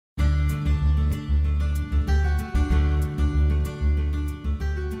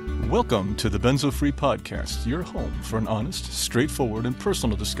Welcome to the Benzo Free Podcast, your home for an honest, straightforward, and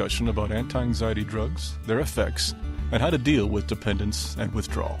personal discussion about anti-anxiety drugs, their effects, and how to deal with dependence and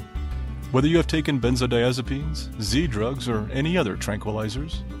withdrawal. Whether you have taken benzodiazepines, Z drugs, or any other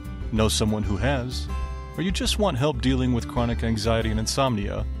tranquilizers, know someone who has, or you just want help dealing with chronic anxiety and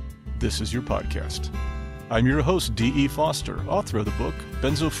insomnia, this is your podcast. I'm your host, D.E. Foster, author of the book,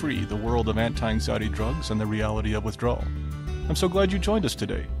 Benzo Free, The World of Anti-Anxiety Drugs and the Reality of Withdrawal. I'm so glad you joined us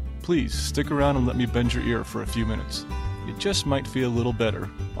today. Please stick around and let me bend your ear for a few minutes. It just might feel a little better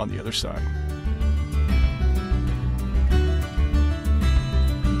on the other side.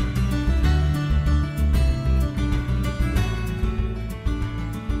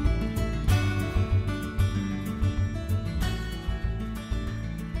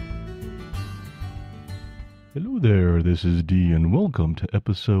 Hello there, this is D, and welcome to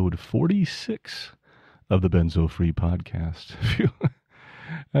episode 46 of the Benzo Free Podcast.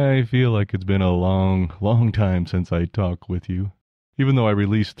 I feel like it's been a long time since I talked with you. Even though I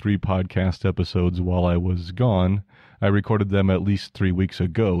released 3 podcast episodes while I was gone, I recorded them at least 3 weeks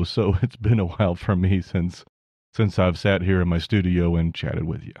ago, so it's been a while for me since I've sat here in my studio and chatted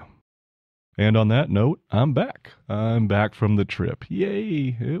with you. And on that note, I'm back. I'm back from the trip.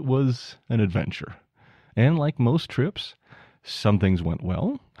 Yay! It was an adventure. And like most trips, some things went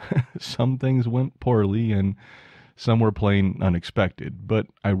well, some things went poorly, and some were plain unexpected, but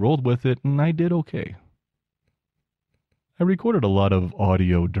I rolled with it and I did okay. I recorded a lot of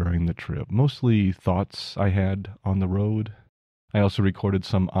audio during the trip, mostly thoughts I had on the road. I also recorded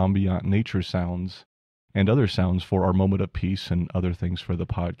some ambient nature sounds and other sounds for our moment of peace and other things for the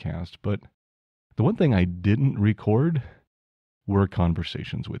podcast, but the one thing I didn't record were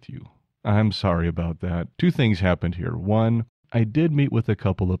conversations with you. I'm sorry about that. 2 things happened here. One, I did meet with a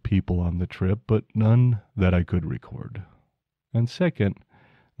couple of people on the trip, but none that I could record. And second,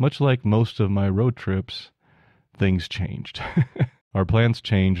 much like most of my road trips, things changed. Our plans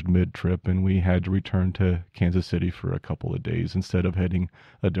changed mid-trip, and we had to return to Kansas City for a couple of days instead of heading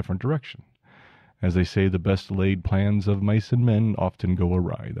a different direction. As they say, the best laid plans of mice and men often go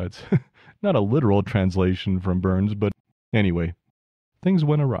awry. That's not a literal translation from Burns, but anyway, things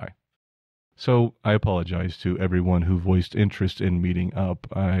went awry. So I apologize to everyone who voiced interest in meeting up.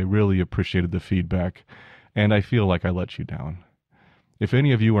 I really appreciated the feedback, and I feel like I let you down. If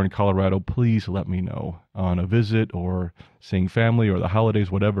any of you are in Colorado, please let me know. On a visit or seeing family or the holidays,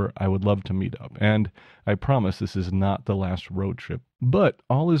 whatever, I would love to meet up. And I promise this is not the last road trip. But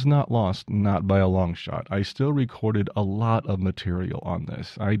all is not lost, not by a long shot. I still recorded a lot of material on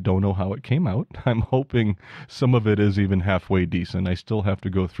this. I don't know how it came out. I'm hoping some of it is even halfway decent. I still have to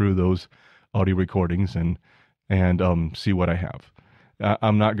go through those audio recordings and see what I have.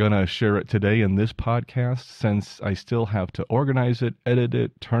 I'm not going to share it today in this podcast since I still have to organize it, edit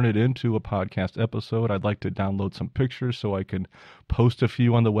it, turn it into a podcast episode. I'd like to download some pictures so I can post a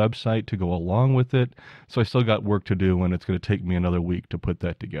few on the website to go along with it. So I still got work to do, and it's going to take me another week to put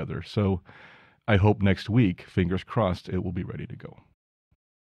that together. So I hope next week, fingers crossed, it will be ready to go.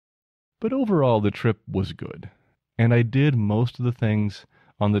 But overall, the trip was good, and I did most of the things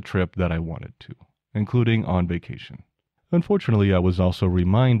on the trip that I wanted to, including on vacation. Unfortunately, I was also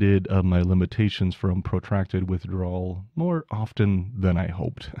reminded of my limitations from protracted withdrawal more often than I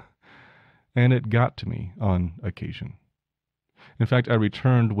hoped, and it got to me on occasion. In fact, I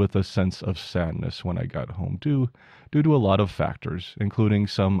returned with a sense of sadness when I got home due to a lot of factors, including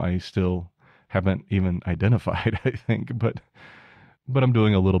some I still haven't even identified, I think, but I'm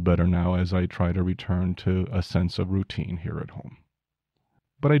doing a little better now as I try to return to a sense of routine here at home.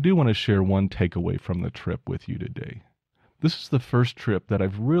 But I do want to share one takeaway from the trip with you today. This is the first trip that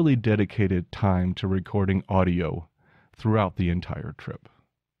I've really dedicated time to recording audio throughout the entire trip.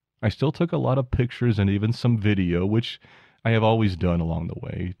 I still took a lot of pictures and even some video, which I have always done along the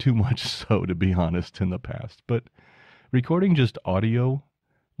way, too much so to be honest in the past, but recording just audio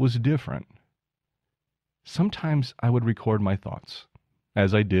was different. Sometimes I would record my thoughts,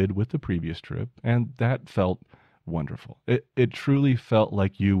 as I did with the previous trip, and that felt wonderful. It truly felt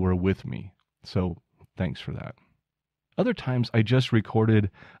like you were with me, so thanks for that. Other times I just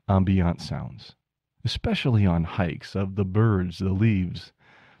recorded ambient sounds, especially on hikes of the birds, the leaves,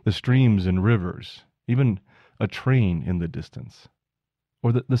 the streams and rivers, even a train in the distance,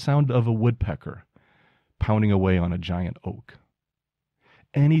 or the sound of a woodpecker pounding away on a giant oak.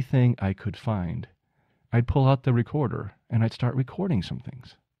 Anything I could find, I'd pull out the recorder and I'd start recording some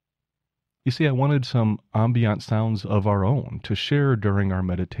things. You see, I wanted some ambient sounds of our own to share during our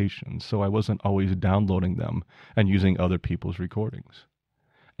meditations, so I wasn't always downloading them and using other people's recordings.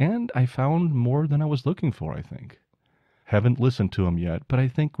 And I found more than I was looking for, I think. Haven't listened to them yet, but I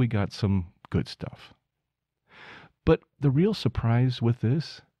think we got some good stuff. But the real surprise with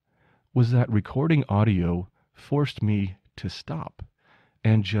this was that recording audio forced me to stop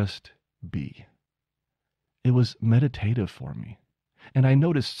and just be. It was meditative for me, and I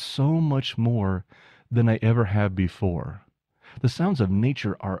noticed so much more than I ever have before. The sounds of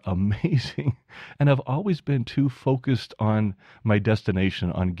nature are amazing, and I've always been too focused on my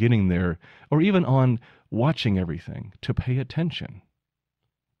destination, on getting there, or even on watching everything to pay attention.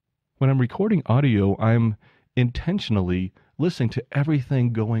 When I'm recording audio, I'm intentionally listening to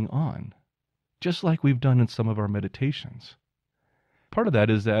everything going on, just like we've done in some of our meditations. Part of that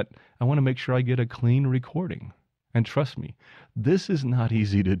is that I want to make sure I get a clean recording. And trust me, this is not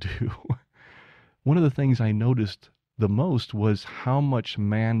easy to do. One of the things I noticed the most was how much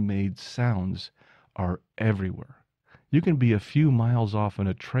man-made sounds are everywhere. You can be a few miles off on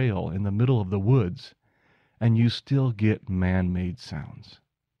a trail in the middle of the woods, and you still get man-made sounds.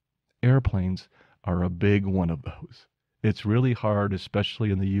 Airplanes are a big one of those. It's really hard,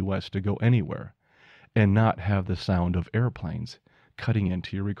 especially in the U.S., to go anywhere and not have the sound of airplanes cutting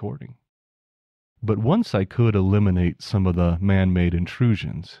into your recording. But once I could eliminate some of the man-made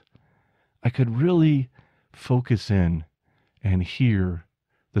intrusions, I could really focus in and hear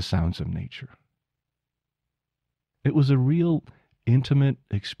the sounds of nature. It was a real intimate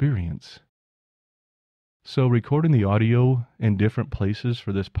experience. So recording the audio in different places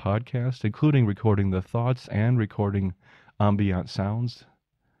for this podcast, including recording the thoughts and recording ambient sounds,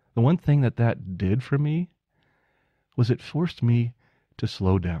 the one thing that did for me was it forced me to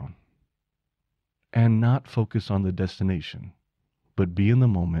slow down and not focus on the destination, but be in the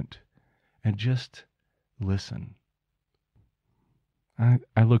moment and just listen.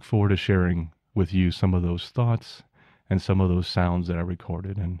 I look forward to sharing with you some of those thoughts and some of those sounds that I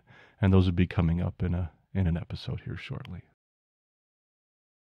recorded, and those will be coming up in an episode here shortly.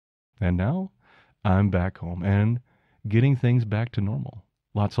 And now I'm back home and getting things back to normal.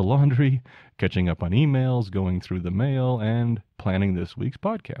 Lots of laundry, catching up on emails, going through the mail, and planning this week's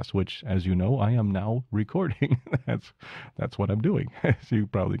podcast, which, as you know, I am now recording. That's what I'm doing, as you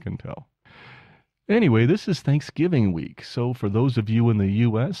probably can tell. Anyway, this is Thanksgiving week, so for those of you in the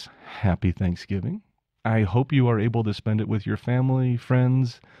U.S., happy Thanksgiving. I hope you are able to spend it with your family,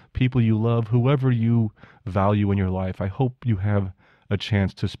 friends, people you love, whoever you value in your life. I hope you have a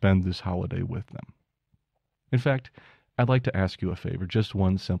chance to spend this holiday with them. In fact, I'd like to ask you a favor, just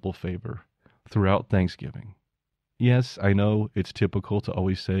one simple favor, throughout Thanksgiving. Yes, I know it's typical to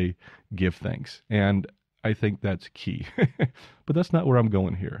always say, give thanks, and I think that's key. But that's not where I'm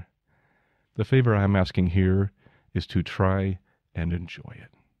going here. The favor I'm asking here is to try and enjoy it,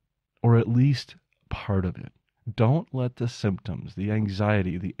 or at least part of it. Don't let the symptoms, the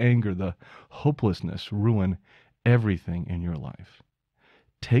anxiety, the anger, the hopelessness ruin everything in your life.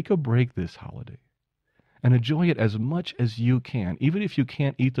 Take a break this holiday and enjoy it as much as you can. Even if you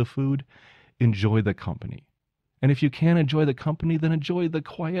can't eat the food, enjoy the company. And if you can't enjoy the company, then enjoy the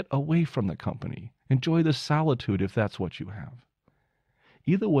quiet away from the company. Enjoy the solitude if that's what you have.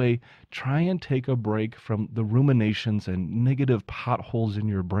 Either way, try and take a break from the ruminations and negative potholes in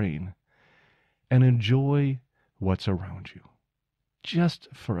your brain and enjoy what's around you. Just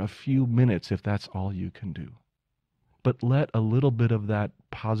for a few minutes if that's all you can do. But let a little bit of that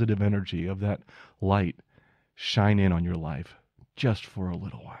positive energy, of that light, shine in on your life just for a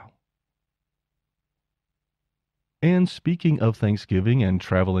little while. And speaking of Thanksgiving and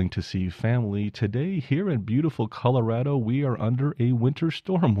traveling to see family, today here in beautiful Colorado, we are under a winter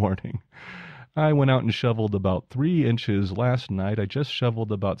storm warning. I went out and shoveled about 3 inches last night. I just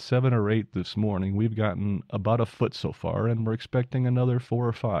shoveled about 7 or 8 this morning. We've gotten about a foot so far, and we're expecting another 4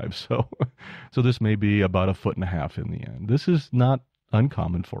 or 5. So this may be about 1.5 feet in the end. This is not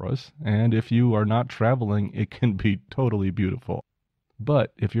uncommon for us, and if you are not traveling, it can be totally beautiful.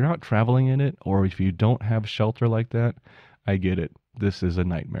 But if you're out traveling in it, or if you don't have shelter like that, I get it. This is a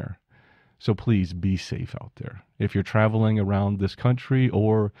nightmare. So please be safe out there. If you're traveling around this country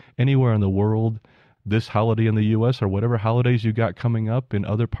or anywhere in the world, this holiday in the U.S. or whatever holidays you got coming up in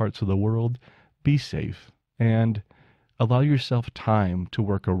other parts of the world, be safe and allow yourself time to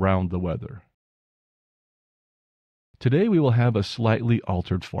work around the weather. Today we will have a slightly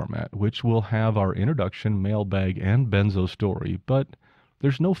altered format, which will have our introduction, mailbag, and Benzo story, but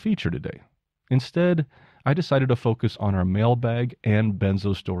there's no feature today. Instead, I decided to focus on our mailbag and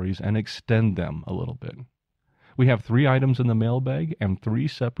Benzo stories and extend them a little bit. We have 3 items in the mailbag and 3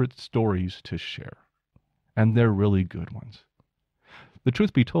 separate stories to share. And they're really good ones. The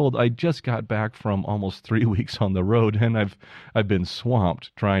truth be told, I just got back from almost 3 weeks on the road, and I've been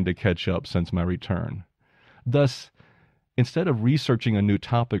swamped trying to catch up since my return. Thus, instead of researching a new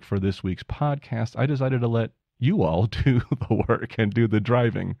topic for this week's podcast, I decided to let you all do the work and do the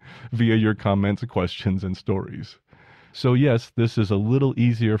driving via your comments, questions, and stories. So yes, this is a little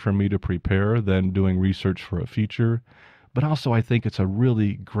easier for me to prepare than doing research for a feature, but also I think it's a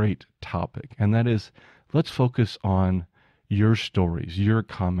really great topic, and that is, let's focus on your stories, your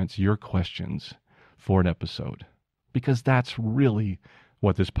comments, your questions for an episode, because that's really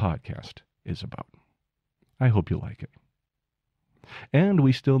what this podcast is about. I hope you like it. And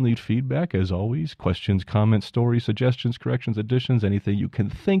we still need feedback, as always. Questions, comments, stories, suggestions, corrections, additions, anything you can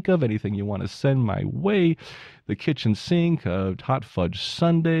think of, anything you want to send my way. The kitchen sink, a hot fudge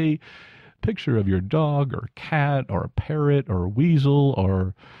sundae, picture of your dog or cat or a parrot or a weasel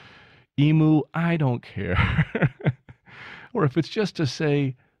or emu, I don't care. Or if it's just to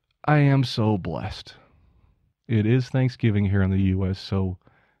say, I am so blessed. It is Thanksgiving here in the U.S., so,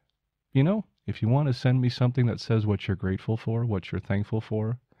 if you want to send me something that says what you're grateful for, what you're thankful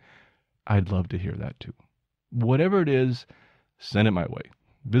for, I'd love to hear that too. Whatever it is, send it my way.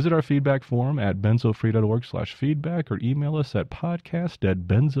 Visit our feedback form at benzofree.org/feedback or email us at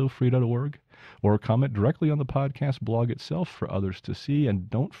podcast@benzofree.org or comment directly on the podcast blog itself for others to see. And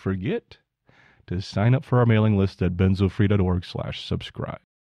don't forget to sign up for our mailing list at benzofree.org/subscribe.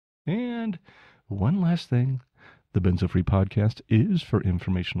 And one last thing. The Benzo Free Podcast is for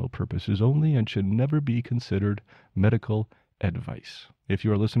informational purposes only and should never be considered medical advice. If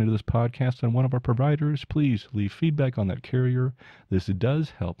you are listening to this podcast on one of our providers, please leave feedback on that carrier. This does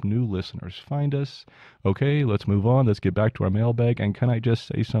help new listeners find us. Okay, let's move on. Let's get back to our mailbag. And can I just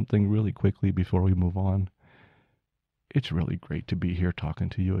say something really quickly before we move on? It's really great to be here talking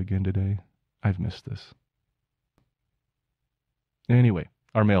to you again today. I've missed this. Anyway,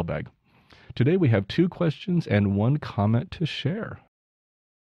 our mailbag. Today we have 2 questions and 1 comment to share.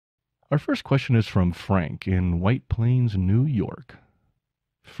 Our first question is from Frank in White Plains, New York.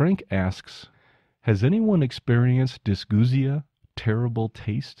 Frank asks, has anyone experienced dysgeusia, terrible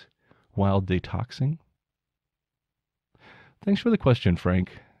taste, while detoxing? Thanks for the question,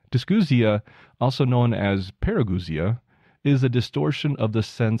 Frank. Dysgeusia, also known as parageusia, is a distortion of the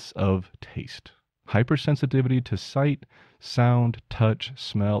sense of taste. Hypersensitivity to sight, sound, touch,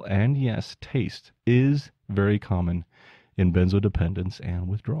 smell, and yes, taste is very common in benzodependence and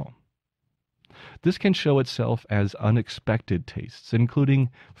withdrawal. This can show itself as unexpected tastes, including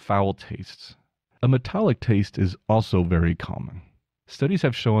foul tastes. A metallic taste is also very common. Studies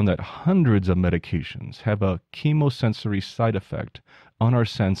have shown that hundreds of medications have a chemosensory side effect on our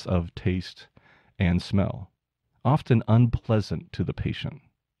sense of taste and smell, often unpleasant to the patient.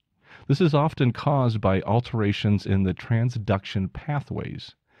 This is often caused by alterations in the transduction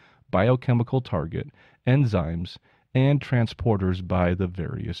pathways, biochemical target, enzymes, and transporters by the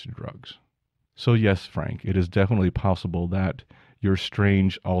various drugs. So yes, Frank, it is definitely possible that your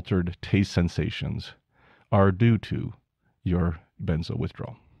strange altered taste sensations are due to your benzo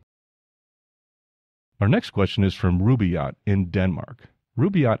withdrawal. Our next question is from Rubiat in Denmark.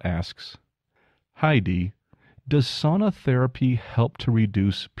 Rubiat asks, Hi D, does sauna therapy help to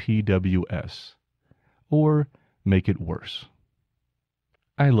reduce PWS or make it worse?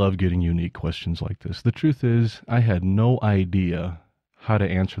 I love getting unique questions like this. The truth is, I had no idea how to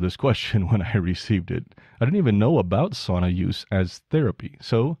answer this question when I received it. I didn't even know about sauna use as therapy.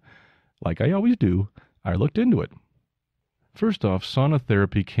 So, like I always do, I looked into it. First off, sauna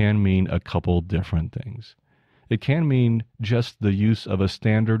therapy can mean a couple different things. It can mean just the use of a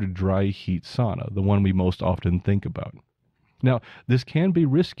standard dry heat sauna, the one we most often think about. Now, this can be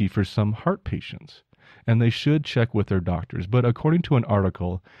risky for some heart patients, and they should check with their doctors. But according to an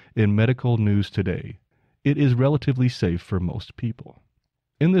article in Medical News Today, it is relatively safe for most people.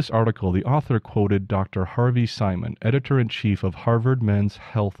 In this article, the author quoted Dr. Harvey Simon, editor-in-chief of Harvard Men's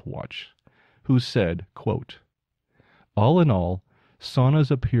Health Watch, who said, quote, all in all,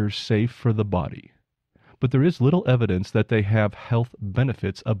 saunas appear safe for the body, but there is little evidence that they have health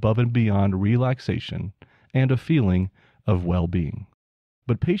benefits above and beyond relaxation and a feeling of well-being.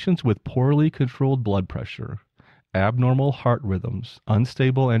 But patients with poorly controlled blood pressure, abnormal heart rhythms,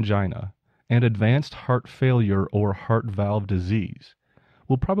 unstable angina, and advanced heart failure or heart valve disease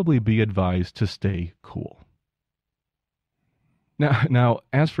will probably be advised to stay cool. Now,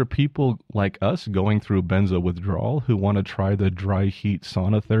 as for people like us going through benzo withdrawal who want to try the dry heat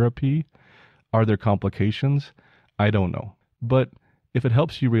sauna therapy, are there complications? I don't know. But if it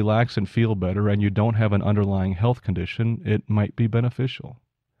helps you relax and feel better and you don't have an underlying health condition, it might be beneficial.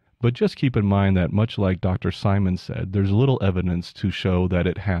 But just keep in mind that much like Dr. Simon said, there's little evidence to show that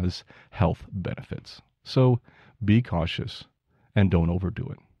it has health benefits. So be cautious and don't overdo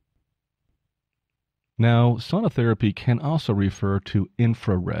it. Now, sauna therapy can also refer to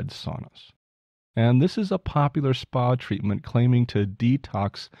infrared saunas. And this is a popular spa treatment claiming to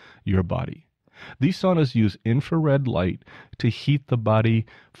detox your body. These saunas use infrared light to heat the body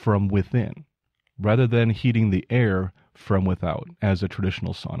from within, rather than heating the air from without, as a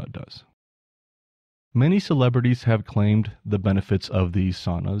traditional sauna does. Many celebrities have claimed the benefits of these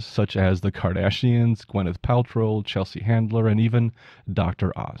saunas, such as the Kardashians, Gwyneth Paltrow, Chelsea Handler, and even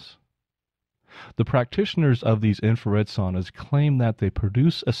Dr. Oz. The practitioners of these infrared saunas claim that they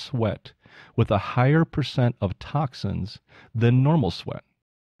produce a sweat with a higher percent of toxins than normal sweat,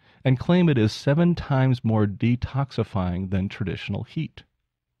 and claim it is 7 times more detoxifying than traditional heat.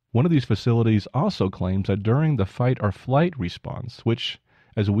 One of these facilities also claims that during the fight or flight response, which,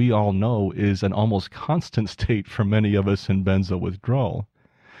 as we all know, is an almost constant state for many of us in benzo withdrawal,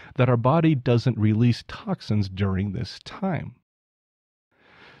 that our body doesn't release toxins during this time.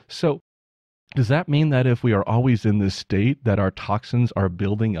 So, does that mean that if we are always in this state, that our toxins are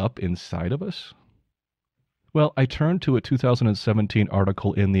building up inside of us? Well, I turned to a 2017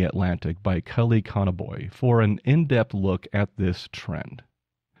 article in The Atlantic by Kelly Conaboy for an in-depth look at this trend.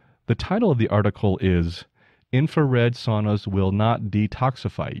 The title of the article is, "Infrared Saunas Will Not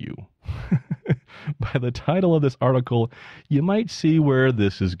Detoxify You." By the title of this article, you might see where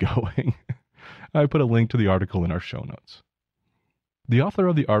this is going. I put a link to the article in our show notes. The author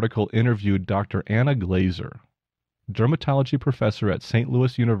of the article interviewed Dr. Anna Glazer, dermatology professor at St.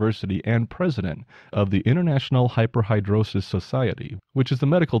 Louis University and president of the International Hyperhidrosis Society, which is the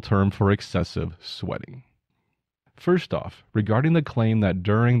medical term for excessive sweating. First off, regarding the claim that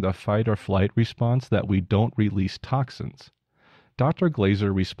during the fight or flight response that we don't release toxins, Dr.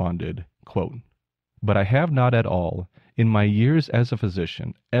 Glazer responded, quote, "But I have not at all, in my years as a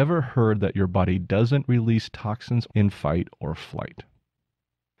physician, ever heard that your body doesn't release toxins in fight or flight."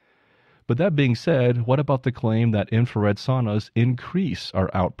 But that being said, what about the claim that infrared saunas increase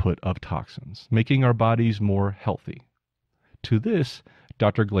our output of toxins, making our bodies more healthy? To this,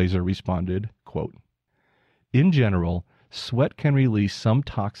 Dr. Glazer responded, quote, "In general, sweat can release some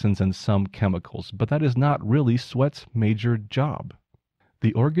toxins and some chemicals, but that is not really sweat's major job.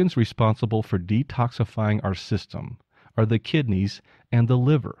 The organs responsible for detoxifying our system are the kidneys and the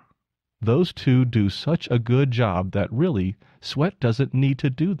liver. Those two do such a good job that really, sweat doesn't need to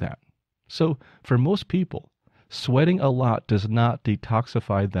do that. So, for most people, sweating a lot does not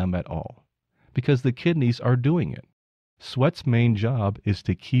detoxify them at all, because the kidneys are doing it. Sweat's main job is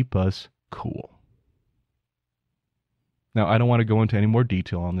to keep us cool." Now, I don't want to go into any more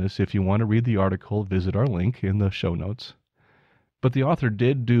detail on this. If you want to read the article, visit our link in the show notes. But the author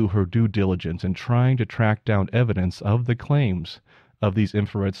did do her due diligence in trying to track down evidence of the claims of these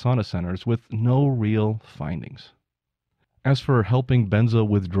infrared sauna centers with no real findings. As for helping benzo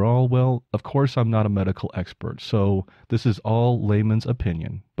withdrawal, well, of course I'm not a medical expert, so this is all layman's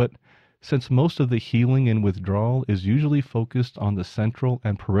opinion. But since most of the healing in withdrawal is usually focused on the central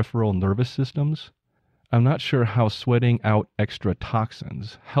and peripheral nervous systems, I'm not sure how sweating out extra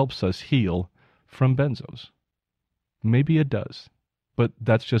toxins helps us heal from benzos. Maybe it does, but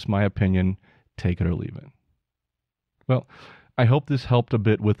that's just my opinion. Take it or leave it. Well, I hope this helped a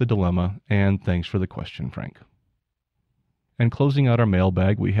bit with the dilemma, and thanks for the question, Frank. And closing out our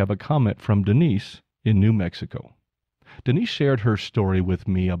mailbag, we have a comment from Denise in New Mexico. Denise shared her story with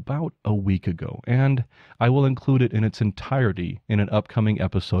me about a week ago, and I will include it in its entirety in an upcoming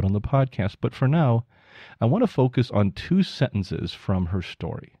episode on the podcast. But for now, I want to focus on 2 sentences from her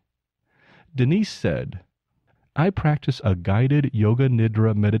story. Denise said, "I practice a guided yoga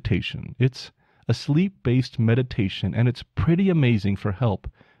nidra meditation. It's a sleep-based meditation, and it's pretty amazing for help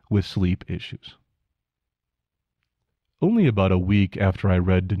with sleep issues." Only about a week after I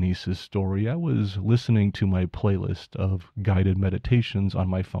read Denise's story, I was listening to my playlist of guided meditations on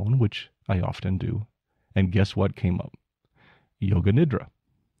my phone, which I often do. And guess what came up? Yoga Nidra.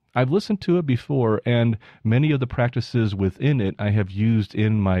 I've listened to it before, and many of the practices within it I have used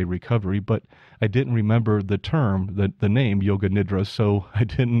in my recovery, but I didn't remember the term, the name Yoga Nidra, so I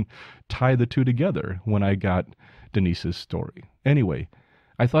didn't tie the two together when I got Denise's story. Anyway,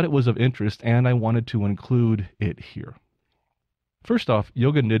 I thought it was of interest, and I wanted to include it here. First off,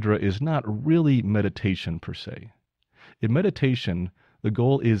 Yoga Nidra is not really meditation per se. In meditation, the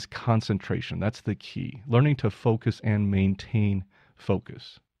goal is concentration. That's the key, learning to focus and maintain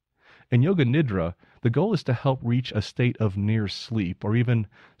focus. In Yoga Nidra, the goal is to help reach a state of near sleep or even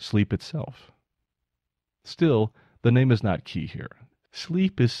sleep itself. Still, the name is not key here.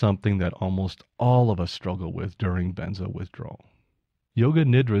 Sleep is something that almost all of us struggle with during benzo withdrawal. Yoga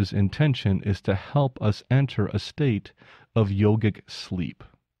Nidra's intention is to help us enter a state of yogic sleep,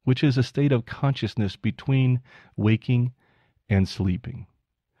 which is a state of consciousness between waking and sleeping.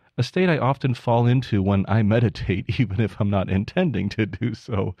 A state I often fall into when I meditate, even if I'm not intending to do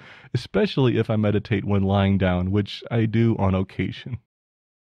so, especially if I meditate when lying down, which I do on occasion.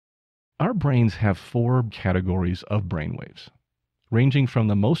 Our brains have 4 categories of brainwaves, ranging from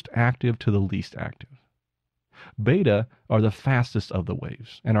the most active to the least active. Beta are the fastest of the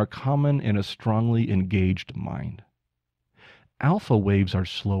waves and are common in a strongly engaged mind. Alpha waves are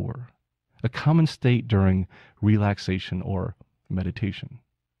slower, a common state during relaxation or meditation.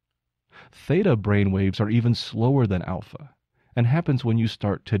 Theta brainwaves are even slower than alpha and happens when you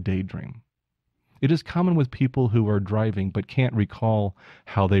start to daydream. It is common with people who are driving but can't recall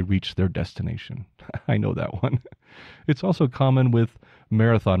how they reached their destination. I know that one. It's also common with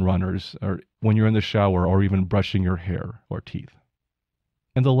marathon runners or when you're in the shower or even brushing your hair or teeth.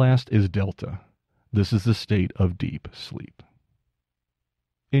 And the last is delta. This is the state of deep sleep.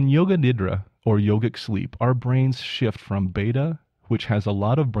 In yoga nidra or yogic sleep, our brains shift from beta, which has a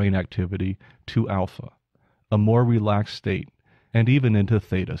lot of brain activity, to alpha, a more relaxed state, and even into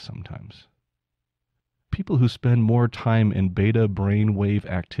theta sometimes. People who spend more time in beta brainwave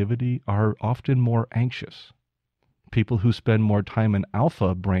activity are often more anxious. People who spend more time in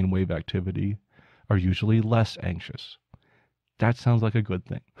alpha brainwave activity are usually less anxious. That sounds like a good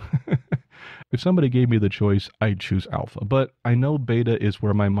thing. If somebody gave me the choice, I'd choose alpha, but I know beta is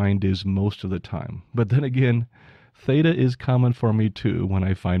where my mind is most of the time. But then again, theta is common for me too when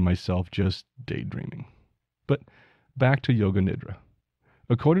I find myself just daydreaming. But back to Yoga Nidra.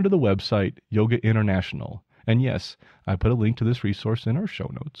 According to the website Yoga International, and yes, I put a link to this resource in our show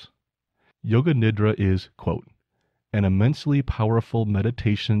notes, Yoga Nidra is, quote, an immensely powerful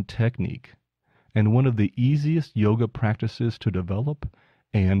meditation technique and one of the easiest yoga practices to develop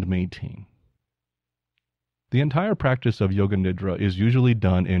and maintain. The entire practice of Yoga Nidra is usually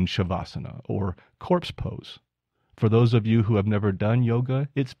done in Shavasana, or corpse pose. For those of you who have never done yoga,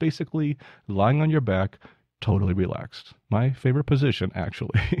 it's basically lying on your back, totally relaxed. My favorite position,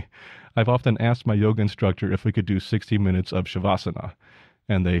 actually. I've often asked my yoga instructor if we could do 60 minutes of Shavasana,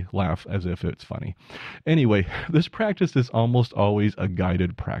 and they laugh as if it's funny. Anyway, this practice is almost always a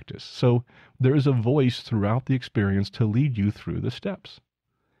guided practice, so there is a voice throughout the experience to lead you through the steps.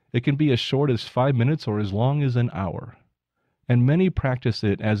 It can be as short as 5 minutes or as long as an hour. And many practice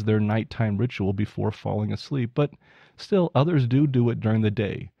it as their nighttime ritual before falling asleep, but still others do it during the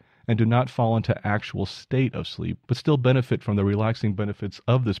day and do not fall into actual state of sleep, but still benefit from the relaxing benefits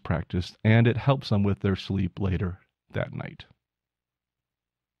of this practice, and it helps them with their sleep later that night.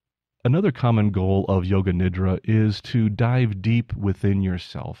 Another common goal of Yoga Nidra is to dive deep within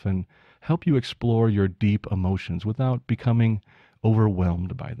yourself and help you explore your deep emotions without becoming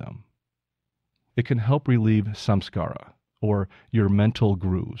overwhelmed by them. It can help relieve samskara, or your mental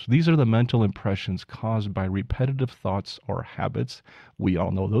grooves. These are the mental impressions caused by repetitive thoughts or habits, we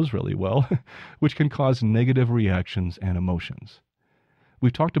all know those really well, which can cause negative reactions and emotions.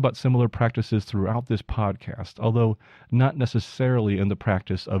 We've talked about similar practices throughout this podcast, although not necessarily in the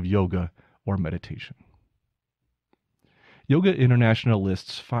practice of yoga or meditation. Yoga International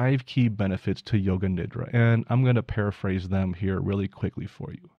lists 5 key benefits to Yoga Nidra, and I'm going to paraphrase them here really quickly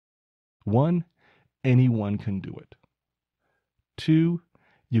for you. 1, anyone can do it. 2,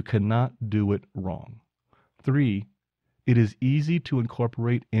 you cannot do it wrong. 3, it is easy to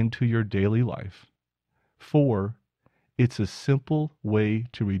incorporate into your daily life. 4, it's a simple way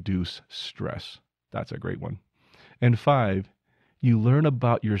to reduce stress. That's a great one. And 5, you learn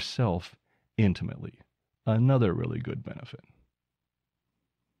about yourself intimately. Another really good benefit.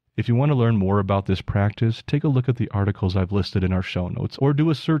 If you want to learn more about this practice, take a look at the articles I've listed in our show notes, or do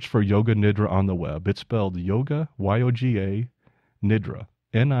a search for Yoga Nidra on the web. It's spelled Yoga, Y-O-G-A, Nidra,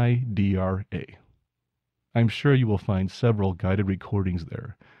 N-I-D-R-A. I'm sure you will find several guided recordings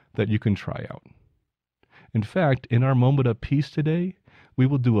there that you can try out. In fact, in our moment of peace today, we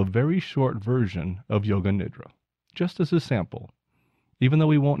will do a very short version of Yoga Nidra, just as a sample. Even though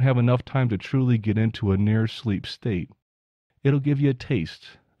we won't have enough time to truly get into a near sleep state, it'll give you a taste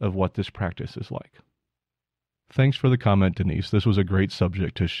of what this practice is like. Thanks for the comment, Denise. This was a great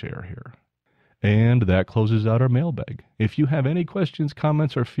subject to share here. And that closes out our mailbag. If you have any questions,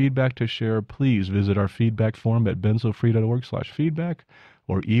 comments, or feedback to share, please visit our feedback form at benzofree.org/feedback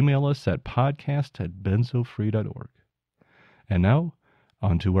or email us at podcast@benzofree.org. And now,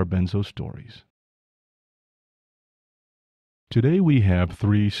 on to our Benzo Stories. Today we have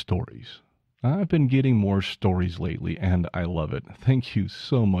 3 stories. I've been getting more stories lately, and I love it. Thank you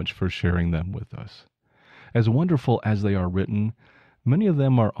so much for sharing them with us. As wonderful as they are written, many of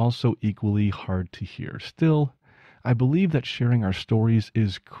them are also equally hard to hear. Still, I believe that sharing our stories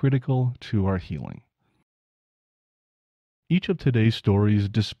is critical to our healing. Each of today's stories,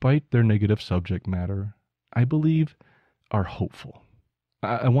 despite their negative subject matter, I believe are hopeful.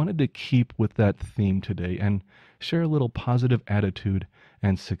 I wanted to keep with that theme today and share a little positive attitude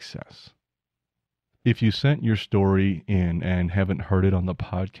and success. If you sent your story in and haven't heard it on the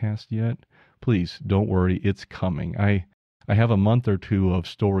podcast yet, please don't worry, it's coming. I have a month or two of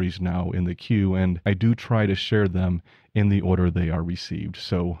stories now in the queue, and I do try to share them in the order they are received.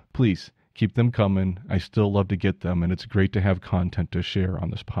 So please keep them coming. I still love to get them, and it's great to have content to share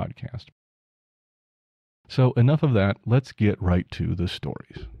on this podcast. So enough of that. Let's get right to the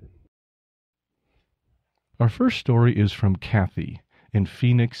stories. Our first story is from Kathy in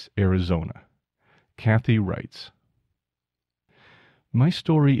Phoenix, Arizona. Kathy writes, "My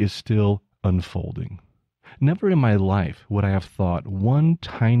story is still unfolding. Never in my life would I have thought one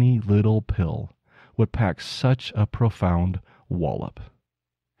tiny little pill would pack such a profound wallop.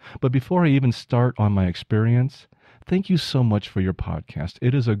 But before I even start on my experience, thank you so much for your podcast.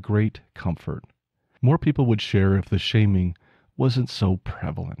 It is a great comfort. More people would share if the shaming wasn't so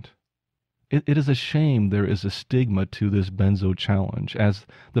prevalent. It is a shame there is a stigma to this benzo challenge, as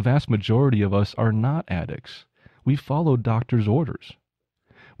the vast majority of us are not addicts. We follow doctor's orders.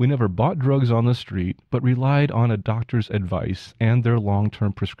 We never bought drugs on the street, but relied on a doctor's advice and their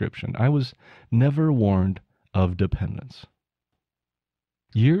long-term prescription. I was never warned of dependence.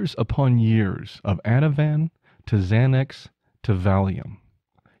 Years upon years of Ativan to Xanax to Valium.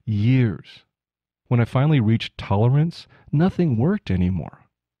 Years. When I finally reached tolerance, nothing worked anymore.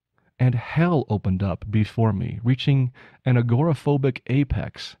 And hell opened up before me, reaching an agoraphobic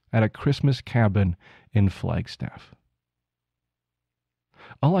apex at a Christmas cabin in Flagstaff.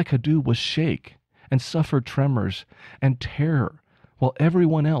 All I could do was shake and suffer tremors and terror while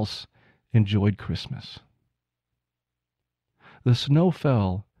everyone else enjoyed Christmas. The snow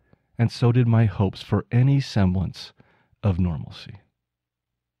fell, and so did my hopes for any semblance of normalcy.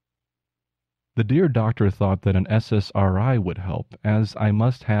 The dear doctor thought that an SSRI would help, as I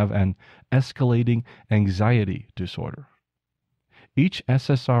must have an escalating anxiety disorder. Each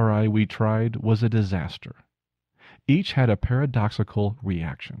SSRI we tried was a disaster. Each had a paradoxical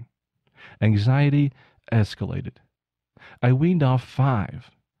reaction. Anxiety escalated. I weaned off 5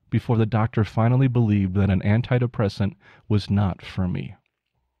 before the doctor finally believed that an antidepressant was not for me.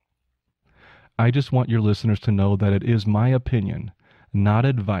 I just want your listeners to know that it is my opinion, not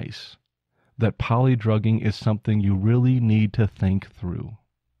advice, that polydrugging is something you really need to think through.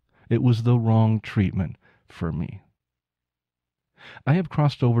 It was the wrong treatment for me. I have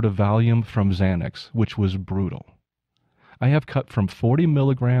crossed over to Valium from Xanax, which was brutal. I have cut from 40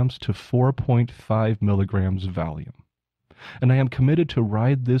 milligrams to 4.5 milligrams Valium. And I am committed to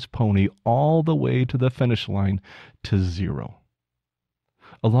ride this pony all the way to the finish line to 0.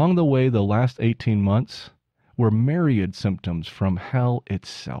 Along the way, the last 18 months were myriad symptoms from hell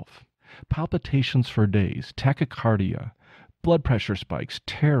itself. Palpitations for days, tachycardia, blood pressure spikes,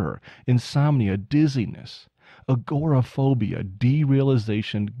 terror, insomnia, dizziness, agoraphobia,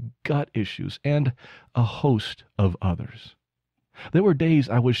 derealization, gut issues, and a host of others. There were days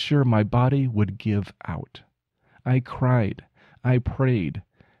I was sure my body would give out. I cried, I prayed,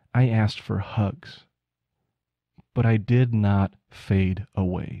 I asked for hugs. But I did not fade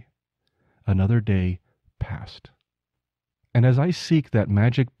away. Another day passed. And as I seek that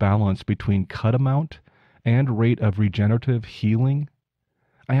magic balance between cut amount and rate of regenerative healing,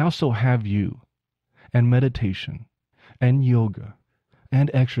 I also have you, and meditation, and yoga,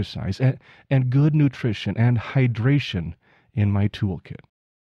 and exercise, and good nutrition, and hydration in my toolkit.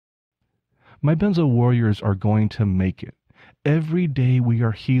 My benzo warriors are going to make it. Every day we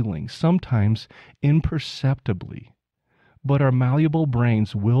are healing, sometimes imperceptibly, but our malleable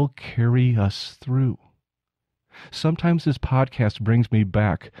brains will carry us through. Sometimes this podcast brings me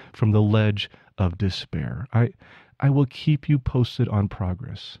back from the ledge of despair. I will keep you posted on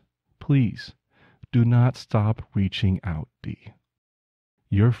progress. Please do not stop reaching out, D.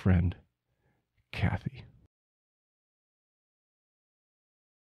 Your friend, Kathy.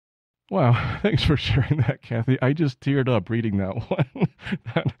 Wow, thanks for sharing that, Kathy. I just teared up reading that one.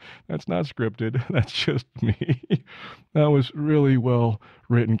 That's not scripted. That's just me. That was really well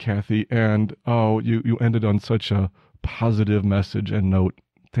written, Kathy. And you ended on such a positive message and note.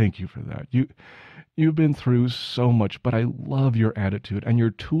 Thank you for that. You've been through so much, but I love your attitude, and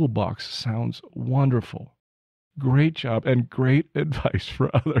your toolbox sounds wonderful. Great job and great advice for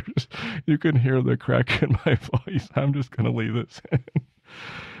others. You can hear the crack in my voice. I'm just going to leave this in.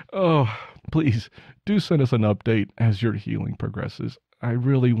 Oh, please do send us an update as your healing progresses. I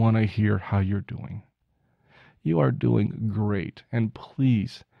really want to hear how you're doing. You are doing great, and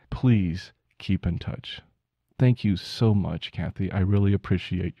please, please keep in touch. Thank you so much, Kathy. I really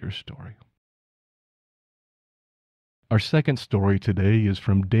appreciate your story. Our second story today is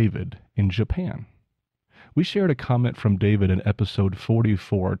from David in Japan. We shared a comment from David in episode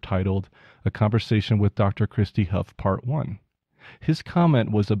 44 titled A Conversation with Dr. Christy Huff, Part 1. His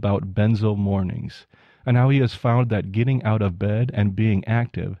comment was about benzo mornings and how he has found that getting out of bed and being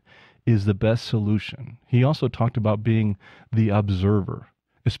active is the best solution. He also talked about being the observer,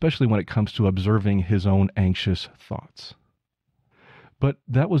 especially when it comes to observing his own anxious thoughts. But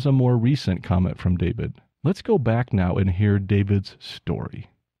that was a more recent comment from David. Let's go back now and hear David's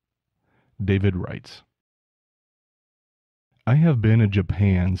story. David writes, I have been in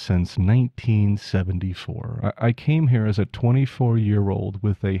Japan since 1974. I came here as a 24-year-old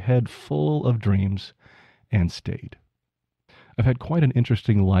with a head full of dreams and stayed. I've had quite an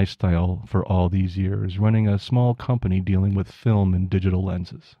interesting lifestyle for all these years, running a small company dealing with film and digital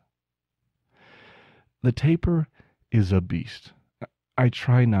lenses. The taper is a beast. I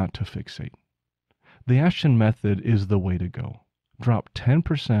try not to fixate. The Ashton method is the way to go. Drop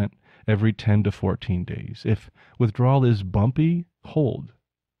 10% every 10 to 14 days. If withdrawal is bumpy, hold,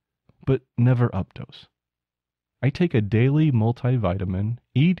 but never updose. I take a daily multivitamin,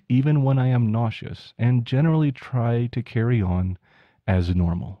 eat even when I am nauseous, and generally try to carry on as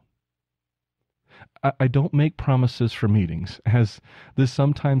normal. I don't make promises for meetings, as this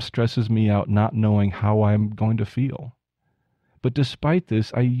sometimes stresses me out not knowing how I'm going to feel. But despite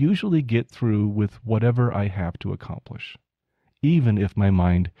this, I usually get through with whatever I have to accomplish, even if my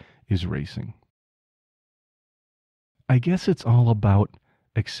mind is racing. I guess it's all about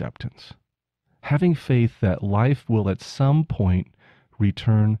acceptance. Having faith that life will at some point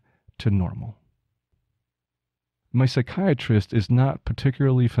return to normal. My psychiatrist is not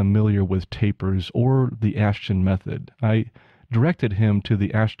particularly familiar with tapers or the Ashton method. I directed him to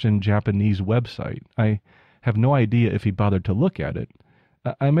the Ashton Japanese website. I have no idea if he bothered to look at it.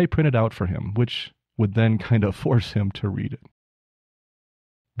 I may print it out for him, which would then kind of force him to read it.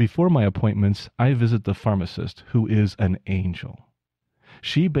 Before my appointments, I visit the pharmacist, who is an angel.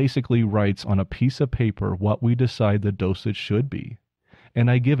 She basically writes on a piece of paper what we decide the dosage should be,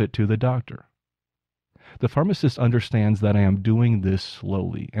 and I give it to the doctor. The pharmacist understands that I am doing this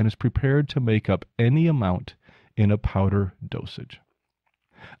slowly and is prepared to make up any amount in a powder dosage.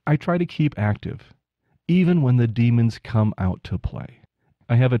 I try to keep active, even when the demons come out to play.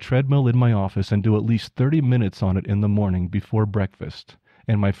 I have a treadmill in my office and do at least 30 minutes on it in the morning before breakfast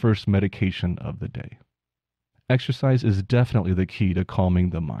and my first medication of the day. Exercise is definitely the key to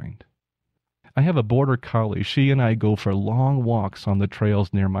calming the mind. I have a border collie. She and I go for long walks on the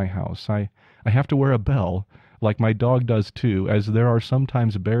trails near my house. I have to wear a bell, like my dog does too, as there are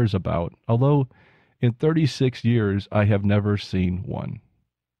sometimes bears about, although in 36 years I have never seen one.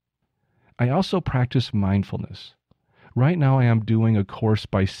 I also practice mindfulness. Right now I am doing a course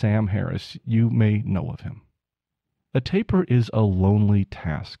by Sam Harris. You may know of him. A taper is a lonely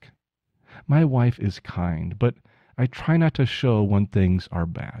task. My wife is kind, but I try not to show when things are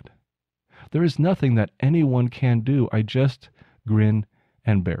bad. There is nothing that anyone can do. I just grin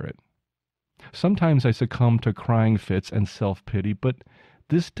and bear it. Sometimes I succumb to crying fits and self-pity, but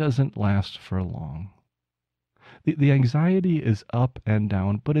this doesn't last for long. The anxiety is up and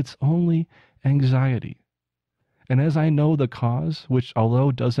down, but it's only anxiety. And as I know the cause, which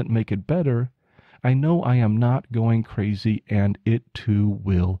although doesn't make it better, I know I am not going crazy and it too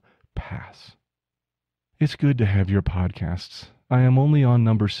will pass. It's good to have your podcasts. I am only on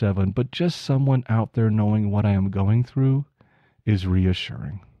number 7, but just someone out there knowing what I am going through is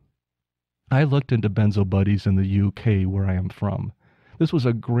reassuring. I looked into Benzo Buddies in the UK where I am from. This was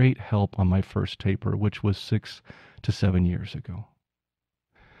a great help on my first taper, which was 6 to 7 years ago.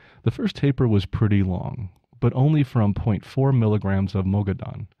 The first taper was pretty long, but only from 0.4 milligrams of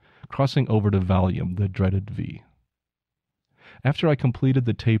Mogadon, crossing over to Valium, the dreaded V. After I completed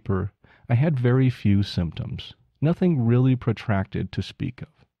the taper, I had very few symptoms, nothing really protracted to speak of.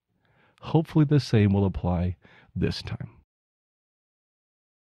 Hopefully the same will apply this time.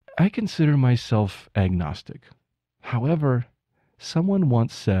 I consider myself agnostic. However, someone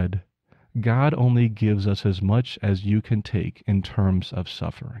once said, God only gives us as much as you can take in terms of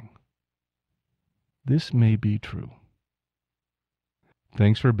suffering. This may be true.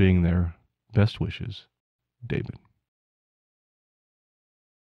 Thanks for being there. Best wishes, David.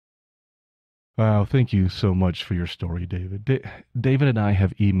 Wow, thank you so much for your story, David. David and I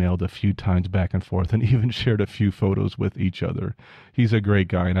have emailed a few times back and forth and even shared a few photos with each other. He's a great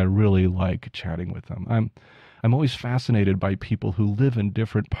guy, and I really like chatting with him. I'm always fascinated by people who live in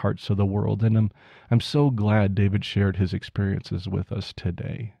different parts of the world, and I'm so glad David shared his experiences with us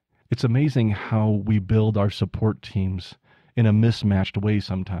today. It's amazing how we build our support teams in a mismatched way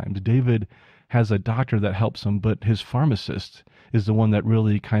sometimes. David has a doctor that helps him, but his pharmacist is the one that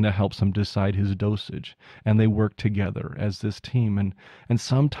really kind of helps him decide his dosage, and they work together as this team. And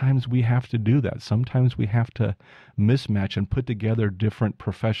sometimes we have to do that. Sometimes we have to mismatch and put together different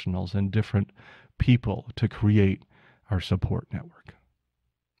professionals and different people to create our support network.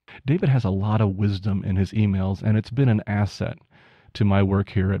 David has a lot of wisdom in his emails, and it's been an asset to my work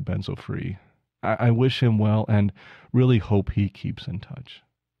here at Benzo Free. I wish him well and really hope he keeps in touch.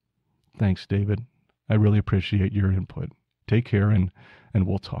 Thanks, David. I really appreciate your input. Take care, and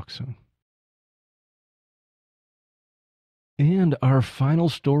we'll talk soon. And our final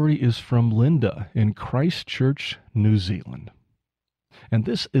story is from Linda in Christchurch, New Zealand. And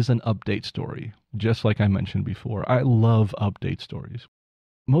this is an update story, just like I mentioned before. I love update stories.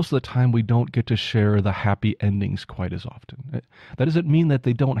 Most of the time, we don't get to share the happy endings quite as often. That doesn't mean that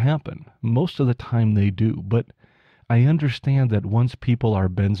they don't happen. Most of the time they do. But I understand that once people are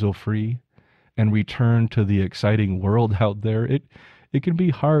benzo-free and return to the exciting world out there, it can be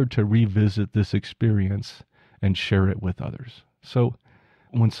hard to revisit this experience and share it with others. So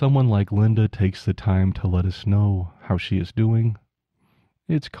when someone like Linda takes the time to let us know how she is doing,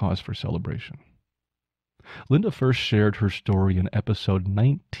 it's cause for celebration. Linda first shared her story in episode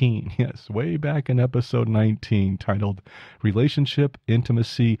 19, yes, way back in episode 19, titled Relationship,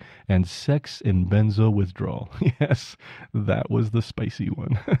 Intimacy, and Sex in Benzo Withdrawal. Yes, that was the spicy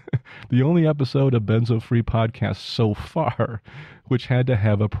one. The only episode of Benzo Free Podcast so far which had to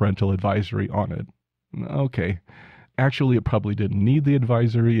have a parental advisory on it. Okay, actually it probably didn't need the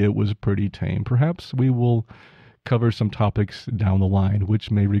advisory. It was pretty tame. Perhaps we will cover some topics down the line which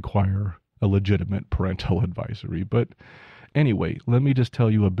may require a legitimate parental advisory. But anyway, let me just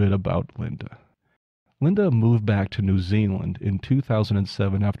tell you a bit about Linda. Linda moved back to New Zealand in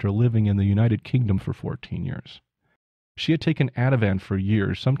 2007 after living in the United Kingdom for 14 years. She had taken Ativan for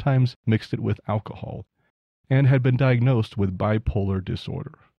years, sometimes mixed it with alcohol, and had been diagnosed with bipolar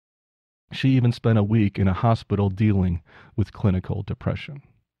disorder. She even spent a week in a hospital dealing with clinical depression.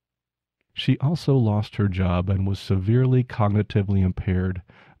 She also lost her job and was severely cognitively impaired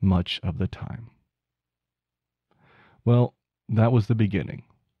much of the time. Well, that was the beginning.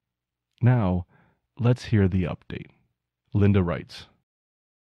 Now, let's hear the update. Linda writes,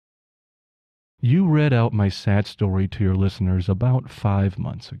 You read out my sad story to your listeners about 5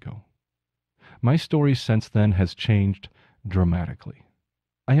 months ago. My story since then has changed dramatically.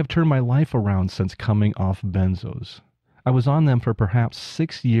 I have turned my life around since coming off benzos. I was on them for perhaps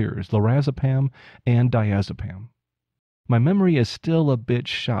 6 years, lorazepam and diazepam. My memory is still a bit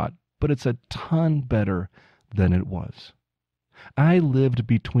shot, but it's a ton better than it was. I lived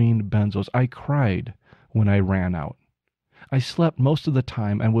between benzos. I cried when I ran out. I slept most of the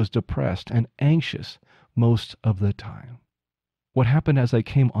time and was depressed and anxious most of the time. What happened as I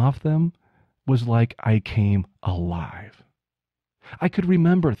came off them was like I came alive. I could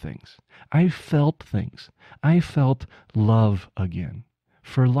remember things. I felt things. I felt love again,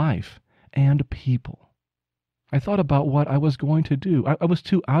 for life and people. I thought about what I was going to do. I was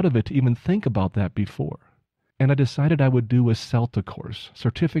too out of it to even think about that before. And I decided I would do a CELTA course,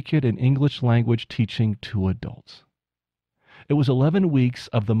 Certificate in English Language Teaching to Adults. It was 11 weeks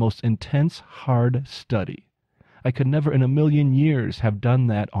of the most intense, hard study. I could never in a million years have done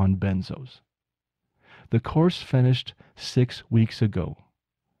that on benzos. The course finished 6 weeks ago,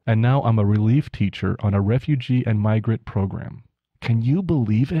 and now I'm a relief teacher on a refugee and migrant program. Can you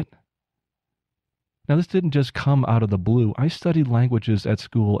believe it? Now, this didn't just come out of the blue. I studied languages at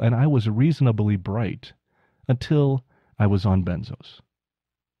school, and I was reasonably bright until I was on benzos.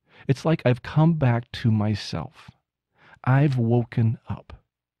 It's like I've come back to myself. I've woken up.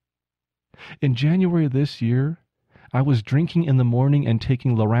 In January this year, I was drinking in the morning and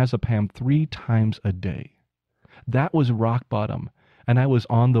taking lorazepam 3 times a day. That was rock bottom, and I was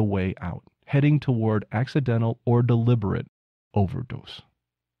on the way out, heading toward accidental or deliberate overdose.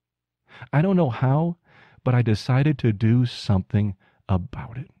 I don't know how, but I decided to do something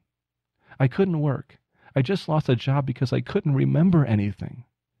about it. I couldn't work. I just lost a job because I couldn't remember anything.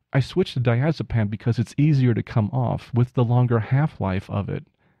 I switched to diazepam because it's easier to come off with the longer half-life of it.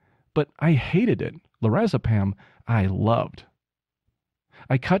 But I hated it. Lorazepam, I loved.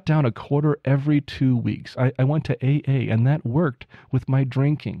 I cut down a quarter every 2 weeks. I went to AA, and that worked with my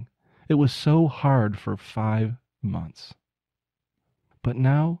drinking. It was so hard for 5 months. But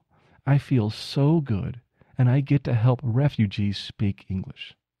now I feel so good, and I get to help refugees speak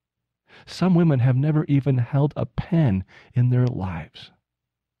English. Some women have never even held a pen in their lives.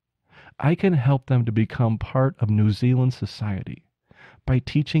 I can help them to become part of New Zealand society by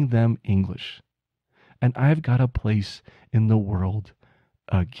teaching them English. And I've got a place in the world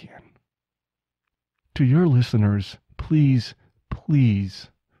again. To your listeners, please, please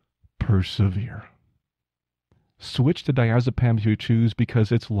persevere. Switch to diazepam if you choose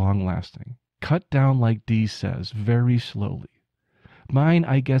because it's long-lasting. Cut down like Dee says, very slowly. Mine,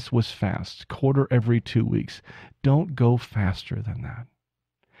 I guess, was fast, quarter every 2 weeks. Don't go faster than that.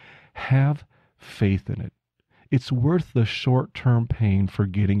 Have faith in it. It's worth the short-term pain for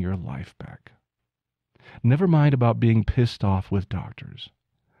getting your life back. Never mind about being pissed off with doctors,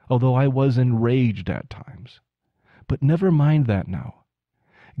 although I was enraged at times. But never mind that now.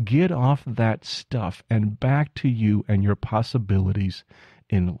 Get off that stuff and back to you and your possibilities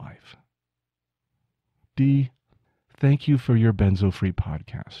in life. Dee, thank you for your Benzo Free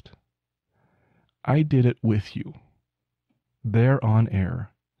Podcast. I did it with you, there on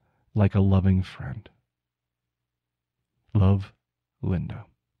air, like a loving friend. Love, Linda.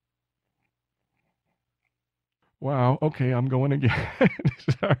 Wow, okay, I'm going again.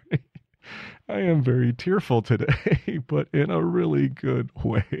 Sorry. I am very tearful today, but in a really good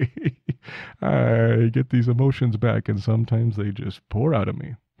way. I get these emotions back, and sometimes they just pour out of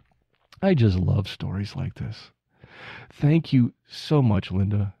me. I just love stories like this. Thank you so much,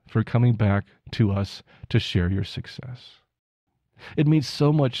 Linda, for coming back to us to share your success. It means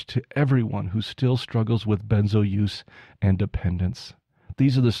so much to everyone who still struggles with benzo use and dependence.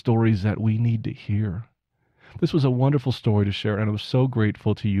 These are the stories that we need to hear. This was a wonderful story to share, and I'm so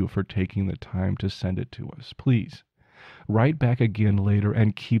grateful to you for taking the time to send it to us. Please, write back again later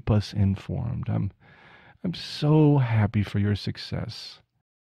and keep us informed. I'm so happy for your success.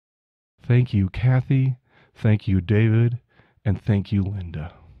 Thank you, Kathy. Thank you, David. And thank you,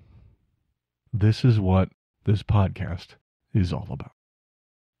 Linda. This is what this podcast is all about.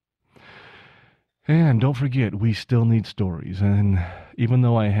 And don't forget, we still need stories. And even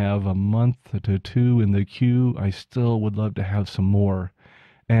though I have a month to 2 in the queue, I still would love to have some more.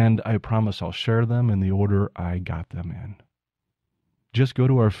 And I promise I'll share them in the order I got them in. Just go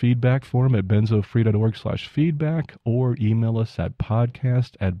to our feedback form at benzofree.org/feedback or email us at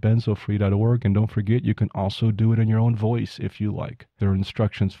podcast@benzofree.org. And don't forget, you can also do it in your own voice if you like. There are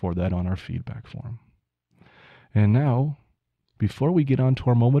instructions for that on our feedback form. And now, before we get on to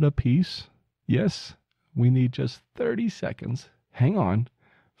our moment of peace, yes, we need just 30 seconds. Hang on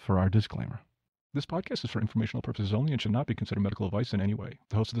for our disclaimer. This podcast is for informational purposes only and should not be considered medical advice in any way.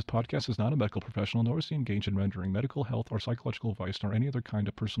 The host of this podcast is not a medical professional, nor is he engaged in rendering medical, health, or psychological advice, nor any other kind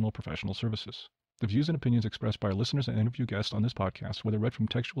of personal or professional services. The views and opinions expressed by our listeners and interview guests on this podcast, whether read from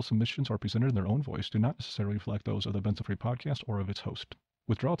textual submissions or presented in their own voice, do not necessarily reflect those of the Benzo Free Podcast or of its host.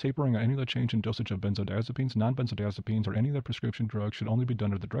 Withdrawal, tapering, or any other change in dosage of benzodiazepines, non-benzodiazepines, or any other prescription drug should only be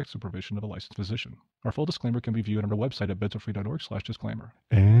done under the direct supervision of a licensed physician. Our full disclaimer can be viewed on our website at benzofree.org/disclaimer.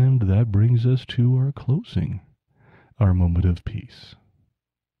 And that brings us to our closing, our moment of peace.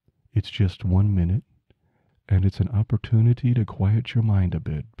 It's just 1 minute, and it's an opportunity to quiet your mind a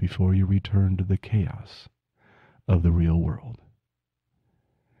bit before you return to the chaos of the real world.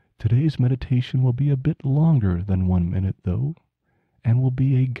 Today's meditation will be a bit longer than 1 minute, though, and will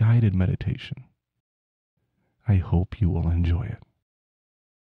be a guided meditation. I hope you will enjoy it.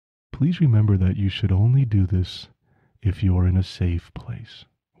 Please remember that you should only do this if you are in a safe place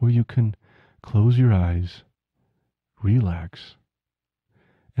where you can close your eyes, relax,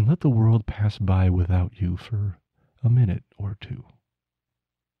 and let the world pass by without you for a minute or two.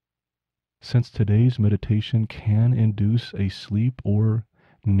 Since today's meditation can induce a sleep or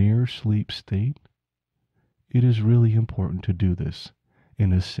near sleep state, it is really important to do this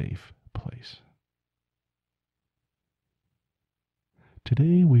in a safe place.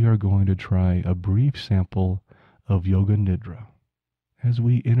 Today we are going to try a brief sample of Yoga Nidra, as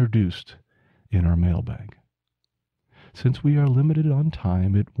we introduced in our mailbag. Since we are limited on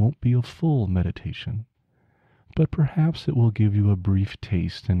time, it won't be a full meditation, but perhaps it will give you a brief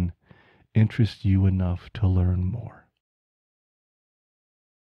taste and interest you enough to learn more.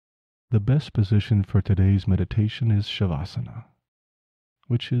 The best position for today's meditation is Shavasana,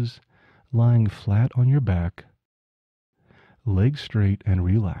 which is lying flat on your back, legs straight and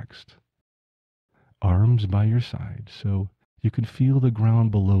relaxed, arms by your side so you can feel the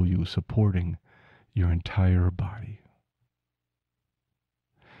ground below you supporting your entire body.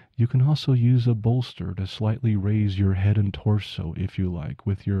 You can also use a bolster to slightly raise your head and torso if you like,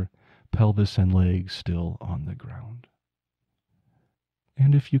 with your pelvis and legs still on the ground.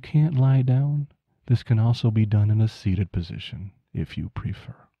 And if you can't lie down, this can also be done in a seated position if you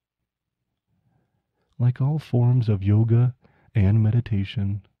prefer. Like all forms of yoga and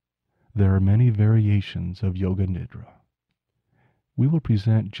meditation, there are many variations of yoga nidra. We will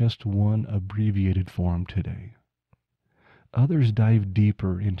present just one abbreviated form today. Others dive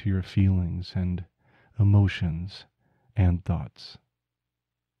deeper into your feelings and emotions and thoughts.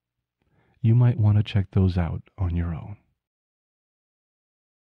 You might want to check those out on your own.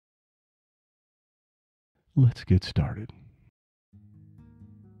 Let's get started.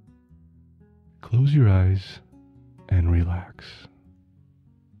 Close your eyes and relax.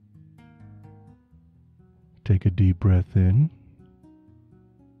 Take a deep breath in.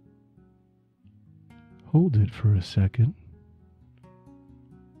 Hold it for a second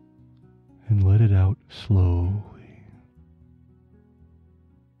and let it out slowly.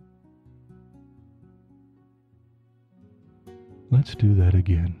 Let's do that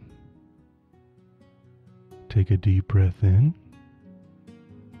again. Take a deep breath in.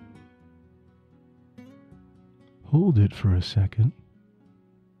 Hold it for a second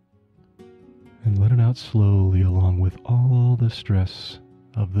and let it out slowly along with all the stress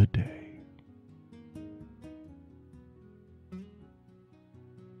of the day.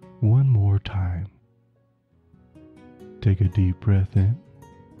 One more time. Take a deep breath in.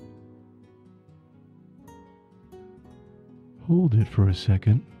 Hold it for a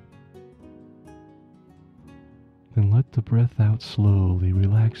second. Then let the breath out slowly,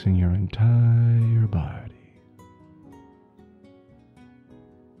 relaxing your entire body.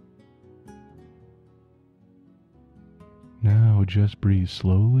 Now just breathe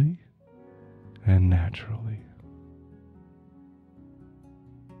slowly and naturally.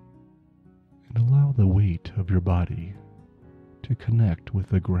 And allow the weight of your body to connect with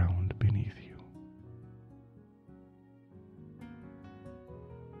the ground beneath you.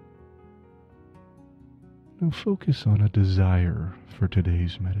 Now focus on a desire for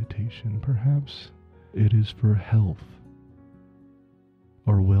today's meditation. Perhaps it is for health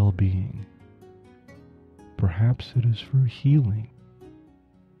or well-being. Perhaps it is for healing.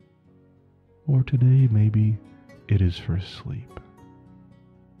 Or today maybe it is for sleep.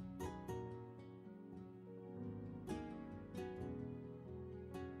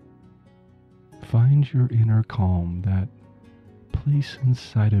 Find your inner calm, that place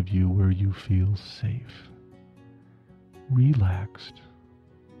inside of you where you feel safe, relaxed,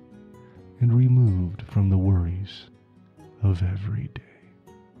 and removed from the worries of every day.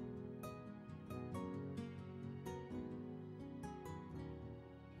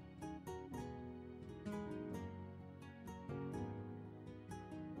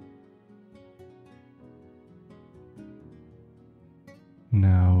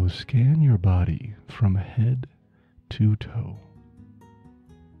 Now scan your body from head to toe,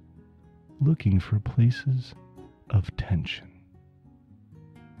 looking for places of tension.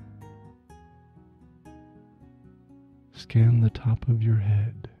 Scan the top of your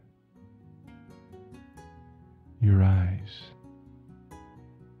head, your eyes,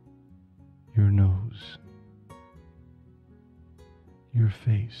 your nose, your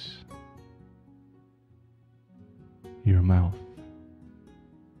face, your mouth,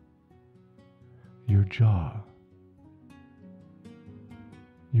 your jaw,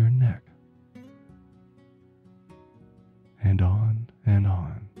 your neck, and on,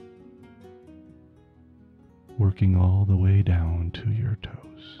 working all the way down to your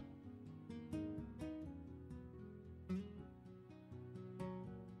toes.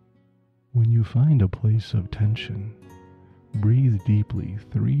 When you find a place of tension, breathe deeply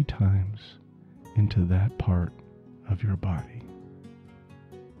 3 times into that part of your body,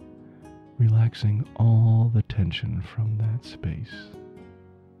 relaxing all the tension from that space,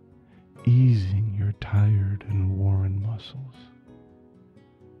 easing your tired and worn muscles,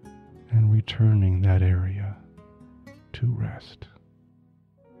 and returning that area to rest.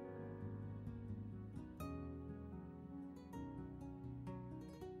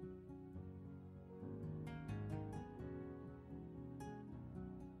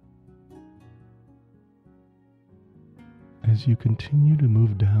 As you continue to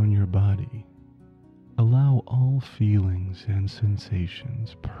move down your body, allow all feelings and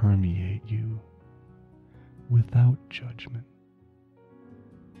sensations permeate you without judgment.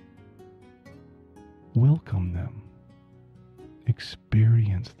 Welcome them.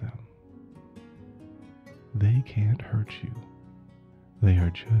 Experience them. They can't hurt you. They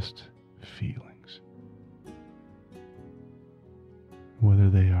are just feelings. Whether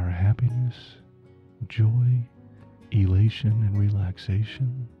they are happiness, joy, elation and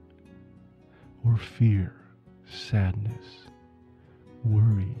relaxation, or fear, sadness,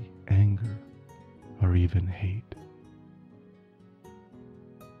 worry, anger, or even hate.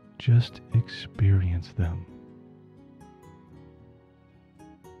 Just experience them.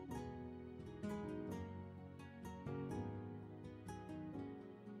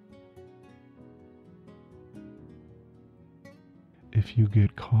 If you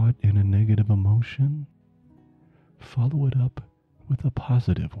get caught in a negative emotion, follow it up with a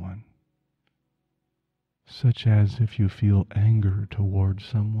positive one. Such as if you feel anger towards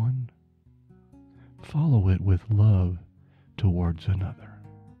someone, follow it with love towards another.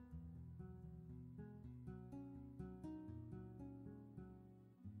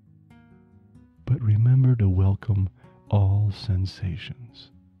 But remember to welcome all sensations.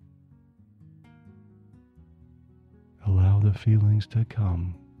 Allow the feelings to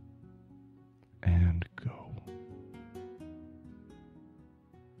come and go.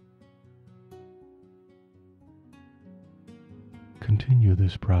 Continue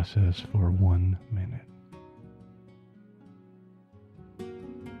this process for 1 minute.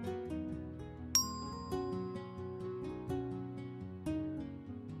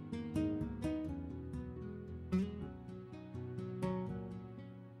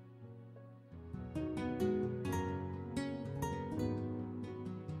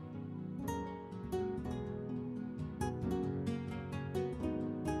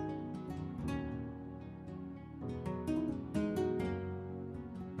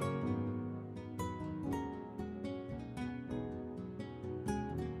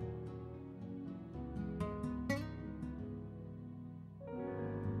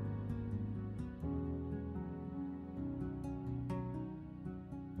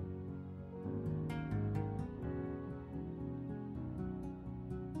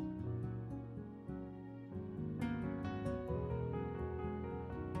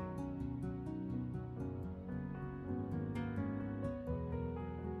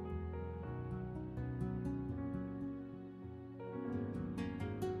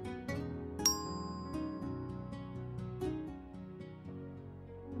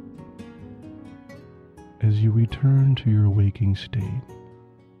 As you return to your waking state,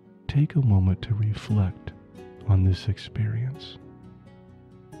 take a moment to reflect on this experience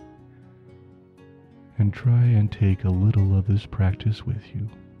and try and take a little of this practice with you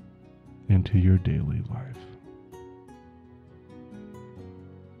into your daily life.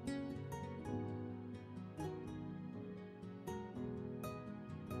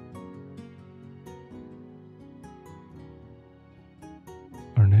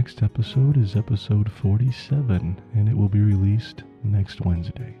 Our next episode is episode 47, and it will be released next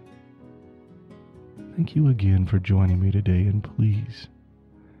Wednesday. Thank you again for joining me today, and please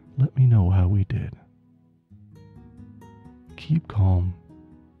let me know how we did. Keep calm,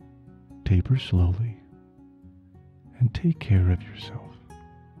 taper slowly, and take care of yourself.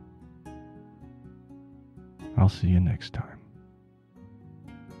 I'll see you next time.